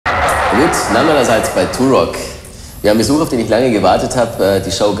Gut, dann andererseits bei 2Rock. Wir haben Besuch, auf den ich lange gewartet habe.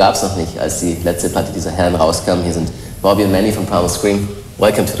 Die Show gab es noch nicht, als die letzte Platte dieser Herren rauskam. Hier sind Bobby und Manny von Primal.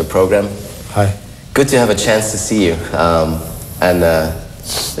 Welcome to the program. Hi. Good to have a chance to see you.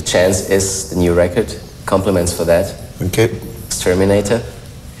 The chance is the new record. Compliments for that. Thank you. Exterminator.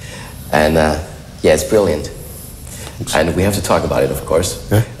 And yeah, it's brilliant. And we have to talk about it, of course.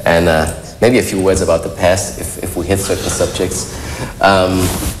 Yeah. And maybe a few words about the past, if we hit certain subjects.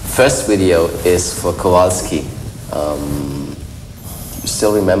 First video is for Kowalski. You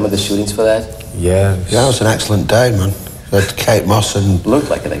still remember the shootings for that? Yeah. Yeah, it was an excellent day, man. We had Kate Moss and... Looked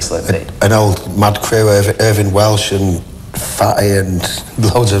like an excellent day. An old mad crew, Irving Welsh and Fatty and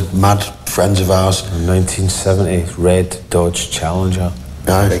loads of mad friends of ours. 1970 red Dodge Challenger.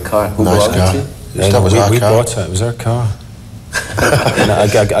 Yeah, great car. Who nice bought car. it to you? That was our we car. bought it. It was our car. And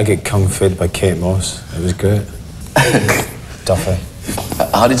I get kung fed by Kate Moss. It was great. Duffy.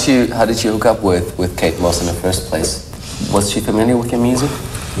 How did you hook up with Kate Moss in the first place? Was she familiar with your music?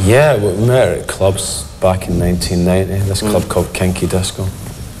 Yeah, we met her at clubs back in 1990. This club called Kinky Disco.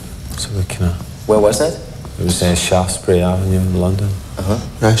 So we kind of... Where was that? It was Shaftesbury Avenue in London.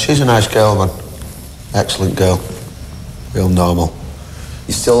 Yeah, she's a nice girl, man. Excellent girl. Real normal.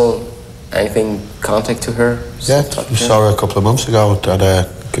 You still anything contact to her? Yeah, we saw her a couple of months ago. Had a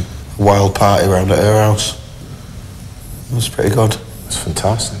wild party around at her house. It was pretty good. It was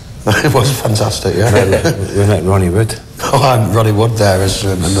fantastic. It was fantastic, yeah. We met Ronnie Wood. Oh, and Ronnie Wood there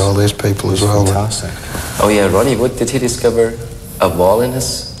and all these people as well. Fantastic. Oh yeah, Ronnie Wood. Did he discover a wall in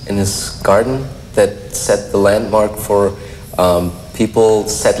his garden that set the landmark for people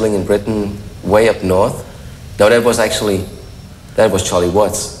settling in Britain way up north? No, that was Charlie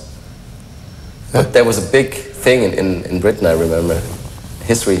Watts. Yeah. But there was a big thing in Britain, I remember.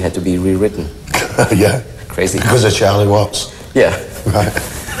 History had to be rewritten. Yeah. Crazy. Because of Charlie Watts. Yeah. Right.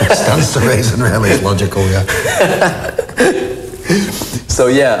 Stands to reason, really. It's logical, yeah. So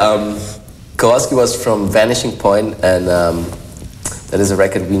yeah, Kowalski was from Vanishing Point, and that is a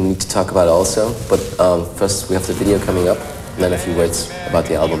record we need to talk about also. But first we have the video coming up, and then a few words about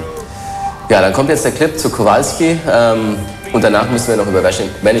the album. Ja, dann kommt jetzt der Clip zu Kowalski, und danach müssen wir noch über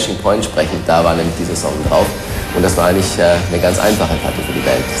Vanishing Point sprechen. Da war nämlich dieser Song drauf. Und das war eigentlich eine ganz einfache Platte für die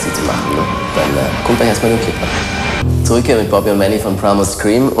Band, sie zu machen. Ne? Dann guckt euch erstmal den Clip an. Zurück hier mit Bobby und Manny von Primal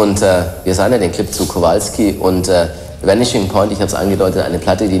und wir sahen ja den Clip zu Kowalski und Vanishing Point, ich habe es angedeutet, eine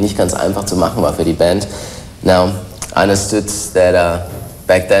Platte, die nicht ganz einfach zu machen war für die Band. Now, I understood that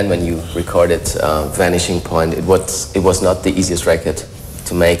back then when you recorded Vanishing Point, it was not the easiest record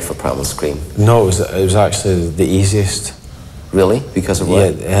to make for Primal Scream. No, it was actually the easiest. Really? Because of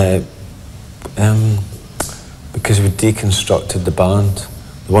what? Yeah, because we deconstructed the band.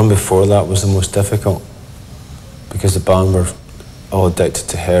 The one before that was the most difficult because the band were all addicted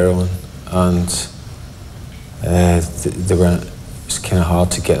to heroin and they were. It was kind of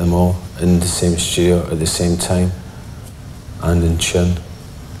hard to get them all in the same studio at the same time and in tune.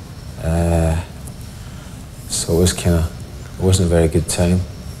 So it wasn't a very good time.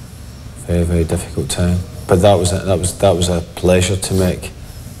 Very, very difficult time. But that was a pleasure to make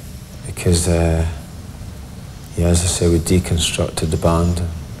because, yeah, as I say, we deconstructed the band.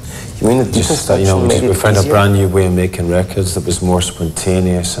 You mean the deconstruction? We found a brand new way of making records that was more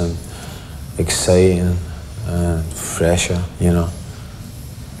spontaneous and exciting and fresher, you know.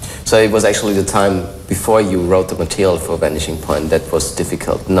 So it was actually the time before you wrote the material for Vanishing Point that was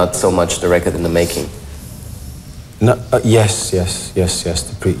difficult, not so much the record in the making. No, yes. Yeah,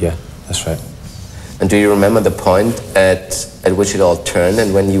 that's right. And do you remember the point at which it all turned,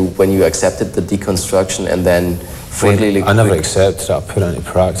 and when you accepted the deconstruction and then freely? I never accepted it. I put it into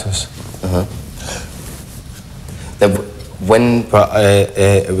practice. It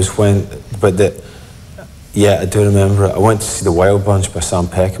was when, yeah, I do remember it. I went to see the Wild Bunch by Sam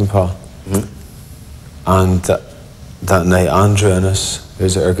Peckinpah, and that night Andrew Innes,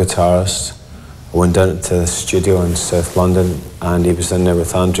 who's our guitarist, I went down to the studio in South London, and he was in there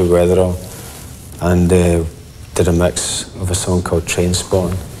with Andrew Weatherall, and did a mix of a song called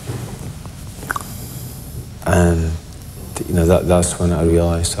Trainspotting. And you know that's when I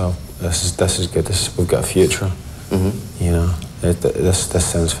realised, oh, this is good. We've got a future. You know, this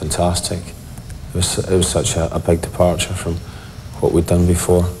sounds fantastic. It was such a big departure from what we'd done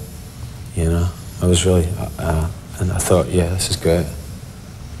before. You know, I was really, and I thought, yeah, this is great.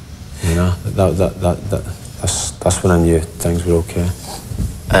 You know, that's when I knew things were okay.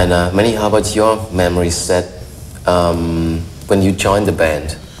 And Manny, how about your memories that when you joined the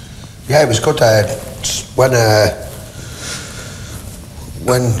band? Yeah, it was good.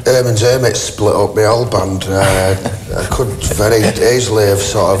 when Herman's Hermits split up my old band, I could very easily have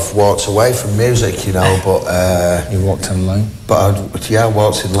sort of walked away from music, you know, but... You walked in line? But I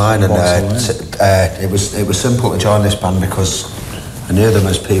walked in line, and it was simple to join this band because I knew them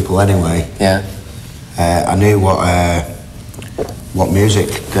as people anyway. Yeah. I knew what music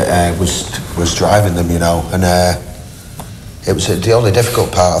was driving them, you know, and it was the only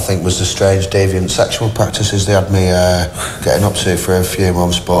difficult part, I think, was the strange deviant sexual practices they had me getting up to for a few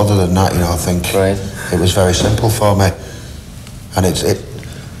months. But other than that, you know, I think it was very simple for me. And it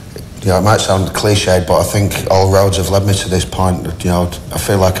you know, it might sound cliched, but I think all roads have led me to this point. You know, I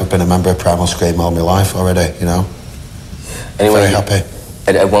feel like I've been a member of Primal Scream all my life already, you know. Anyway, very happy.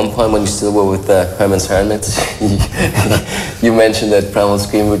 At one point when you still were with Herman's Hermits, you mentioned that Primal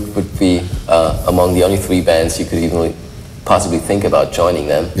Scream would be among the only 3 bands you could even possibly think about joining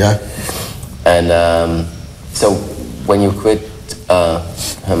them. Yeah. And so when you quit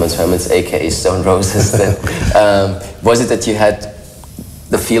Herman's Hermits, aka Stone Roses, then, was it that you had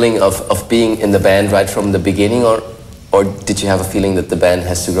the feeling of being in the band right from the beginning, or did you have a feeling that the band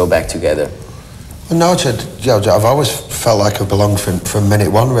has to go back together? Well, no, I've always felt like I've belonged from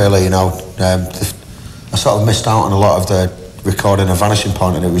minute one, really, you know. I sort of missed out on a lot of the recording of Vanishing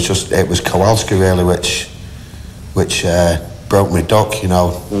Point, and it was Kowalski, really, which broke my duck, you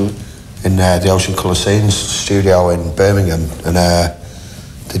know, in the Ocean Colour Scenes studio in Birmingham, and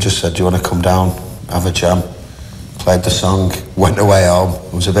they just said, do you want to come down, have a jam? Played the song, went away home.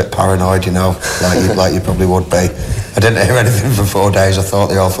 I was a bit paranoid, you know, like you probably would be. I didn't hear anything for 4 days. I thought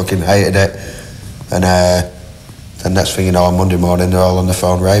they all fucking hated it. And the next thing you know, on Monday morning, they're all on the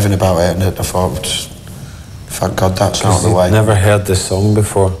phone raving about it, and I thought, thank God that's out of the way. Never heard the song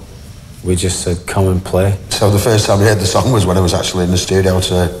before. We just said, come and play. So the first time I heard the song was when I was actually in the studio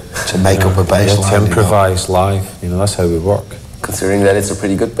to make up a bass line. To improvise live, you know, that's how we work. Considering that it's a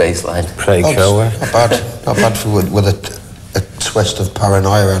pretty good bass line. Pretty cool, eh? Not bad with a twist of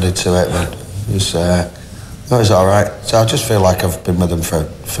paranoia added to it, but it was all right. So I just feel like I've been with them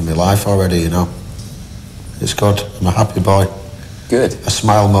for my life already, you know. It's good. I'm a happy boy. Good. I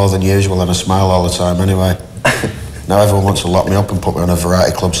smile more than usual, and I smile all the time anyway. Now everyone wants to lock me up and put me on a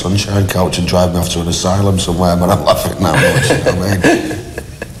Variety Club Sunshine coach and drive me off to an asylum somewhere, but I'm laughing that much, you know what I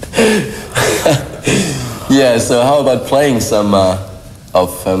mean? Yeah, so how about playing some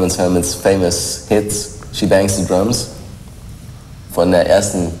of Herman's Hermits' famous hits, She Bangs the Drums, von der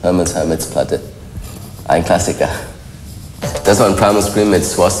ersten Herman's Hermits Platte. Ein Klassiker. Das war ein Primal Scream mit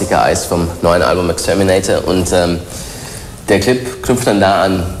Swastika Eyes vom neuen Album Exterminator, und der Clip knüpft dann da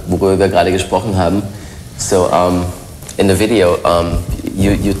an, worüber wir gerade gesprochen haben. So in the video,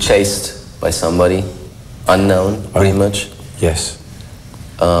 you're chased by somebody unknown, pretty much. Yes.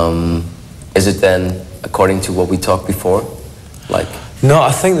 Is it then according to what we talked before, like? No,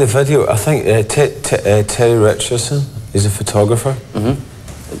 I think the video. I think Terry Richardson is a photographer.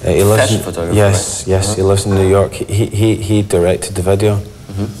 He lives Fashion in, photographer. yes, right? Yes. He lives in New York. He directed the video,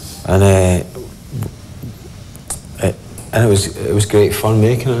 and it was great fun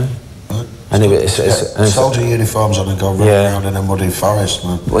making it. And it's soldier uniforms on and go running around in a muddy forest,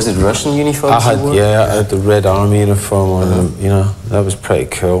 man. Was it Russian uniforms? I had the Red Army uniform on. You know, that was pretty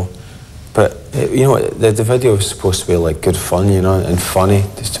cool. But you know, the video was supposed to be like good fun, you know, and funny,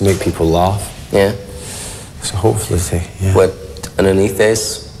 just to make people laugh. Yeah. So hopefully, But underneath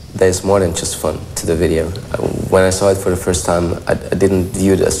there's more than just fun to the video. When I saw it for the first time, I didn't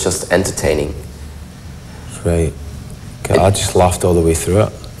view it as just entertaining. Right. I just laughed all the way through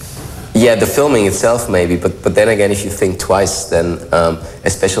it. Yeah, the filming itself maybe, but then again, if you think twice, then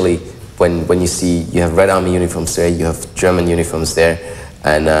especially when you see you have Red Army uniforms there, you have German uniforms there,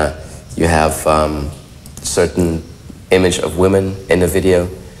 and you have certain image of women in the video,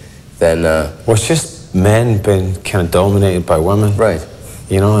 then... well, it's just men being kind of dominated by women. Right.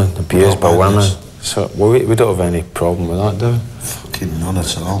 You know, and abused by women. So we don't have any problem with that, do we? Fucking none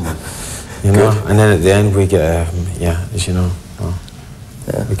at all, man. You know, and then at the end we get, as you know,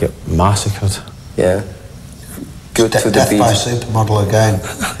 we get massacred. Yeah. Good to the death beat. by supermodel again,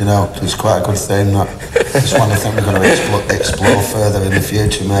 you know, it's quite a good thing. It's one I think we're going to explore further in the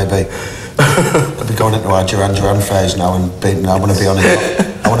future, maybe. I'll be going into our Duran Duran phase now, and I want to be on a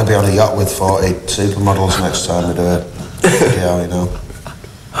yacht. I want to be on a yacht with 40 supermodels next time we do it. Yeah, you know.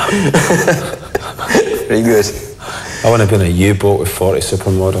 Very good. I want to be in a U-boat with 40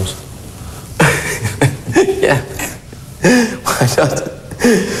 supermodels. Yeah. Why not?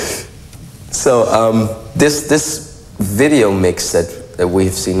 So this video mix that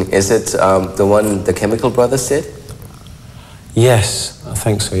we've seen, is it the one the Chemical Brothers did? Yes, I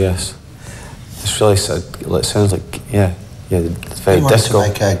think so. Yes, it's really sad. It sounds like Yeah, it's very we wanted disco. to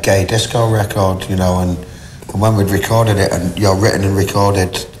make a gay disco record, you know, and when we'd recorded it, and written and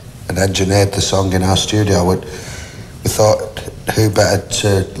recorded and engineered the song in our studio, we thought, who better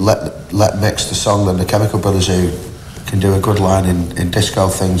to let mix the song than the Chemical Brothers, who can do a good line in disco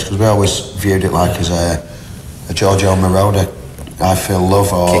things, because we always viewed it like as a Giorgio Moroder, I Feel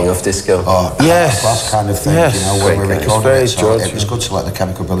Love, or King of Disco, or yes, class kind of thing. yes. You know, when we recorded it, so it was good to let the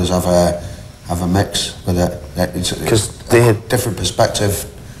Chemical Brothers have a mix with it, because they had different perspective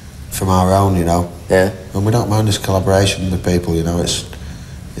from our own, you know. Yeah. And we don't mind this collaboration with people, you know.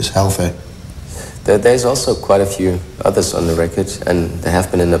 It's healthy. There's also quite a few others on the record, and there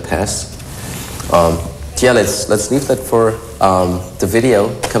have been in the past. Yeah, let's leave that for the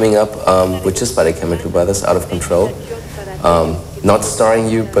video coming up, which is by the Chemical Brothers, Out of Control. Not starring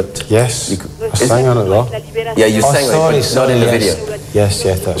you, but yes, I sang on it though. Yeah, you sang on it, but not in the video. Yes,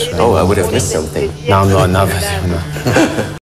 that's right. Oh, I would have missed something. No, I'm not in that video. No.